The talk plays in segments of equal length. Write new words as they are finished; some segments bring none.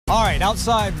All right,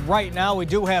 outside right now, we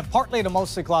do have partly to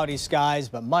mostly cloudy skies,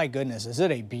 but my goodness, is it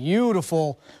a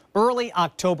beautiful early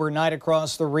October night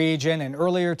across the region. And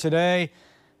earlier today,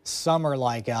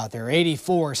 summer-like out there,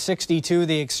 84, 62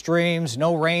 the extremes,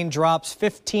 no raindrops,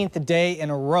 15th day in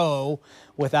a row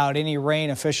without any rain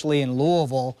officially in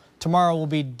Louisville. Tomorrow will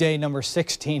be day number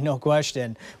 16, no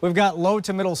question. We've got low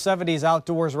to middle 70s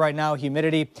outdoors right now,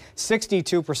 humidity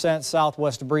 62%,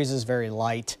 southwest breezes very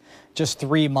light, just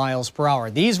 3 miles per hour.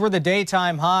 These were the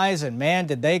daytime highs, and man,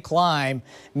 did they climb.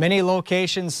 Many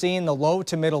locations seeing the low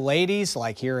to middle 80s,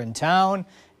 like here in town,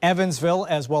 Evansville,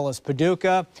 as well as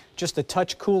Paducah. Just a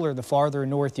touch cooler the farther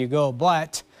north you go,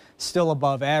 but still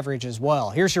above average as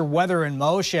well. Here's your weather in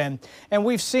motion, and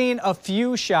we've seen a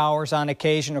few showers on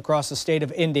occasion across the state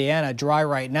of Indiana. Dry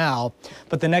right now,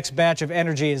 but the next batch of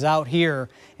energy is out here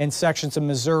in sections of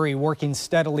Missouri, working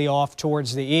steadily off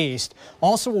towards the east.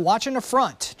 Also watching a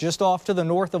front just off to the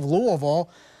north of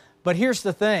Louisville. But here's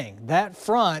the thing, that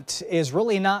front is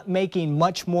really not making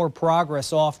much more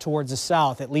progress off towards the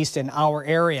south, at least in our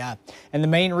area. And the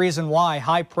main reason why,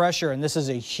 high pressure, and this is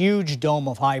a huge dome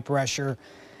of high pressure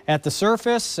at the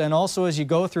surface and also as you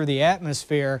go through the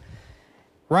atmosphere,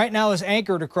 right now is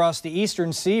anchored across the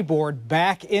eastern seaboard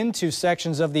back into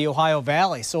sections of the Ohio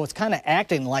Valley. So it's kind of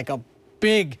acting like a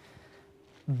big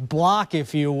block,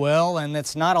 if you will, and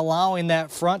it's not allowing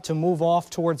that front to move off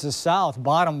towards the south.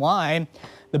 Bottom line,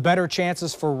 the better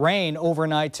chances for rain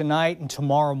overnight tonight and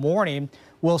tomorrow morning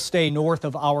will stay north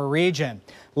of our region.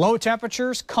 Low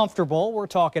temperatures, comfortable. We're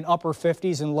talking upper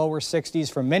 50s and lower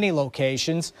 60s for many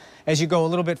locations. As you go a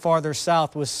little bit farther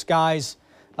south with skies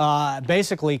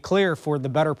basically clear for the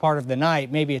better part of the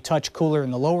night, maybe a touch cooler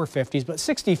in the lower 50s, but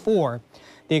 64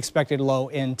 the expected low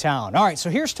in town. All right, so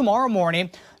here's tomorrow morning.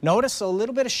 Notice a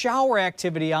little bit of shower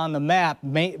activity on the map,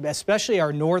 especially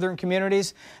our northern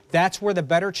communities. That's where the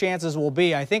better chances will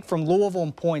be. I think from Louisville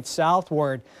and points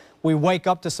southward, we wake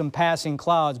up to some passing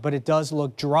clouds, but it does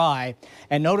look dry.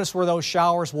 And notice where those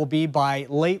showers will be by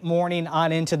late morning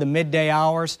on into the midday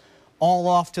hours, all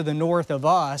off to the north of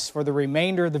us. For the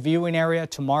remainder of the viewing area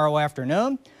tomorrow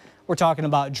afternoon, we're talking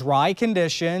about dry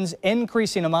conditions,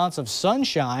 increasing amounts of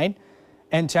sunshine,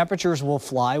 and temperatures will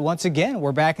fly. Once again,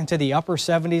 we're back into the upper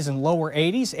 70s and lower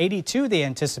 80s, 82 the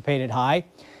anticipated high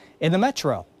in the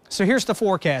metro. So here's the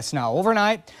forecast now.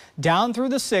 Overnight, down through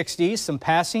the 60s, some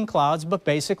passing clouds, but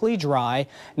basically dry.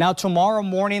 Now tomorrow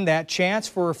morning, that chance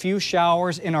for a few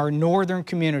showers in our northern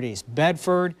communities.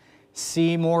 Bedford,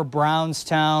 Seymour,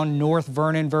 Brownstown, North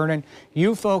Vernon.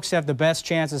 You folks have the best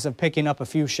chances of picking up a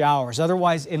few showers.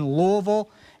 Otherwise, in Louisville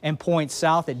and points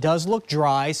south, it does look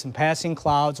dry. Some passing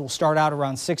clouds will start out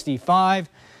around 65.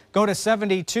 Go to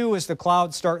 72 as the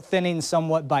clouds start thinning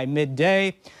somewhat by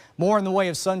midday. More in the way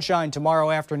of sunshine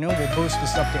tomorrow afternoon will boost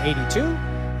us up to 82.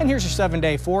 And here's your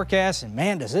 7-day forecast, and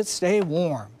man, does it stay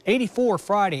warm. 84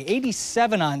 Friday,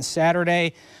 87 on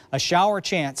Saturday, a shower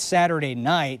chance Saturday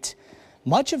night.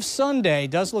 Much of Sunday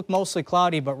does look mostly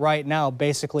cloudy, but right now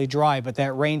basically dry, but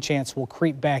that rain chance will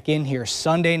creep back in here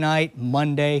Sunday night,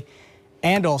 Monday,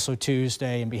 and also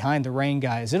Tuesday. And behind the rain,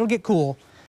 guys, it'll get cool.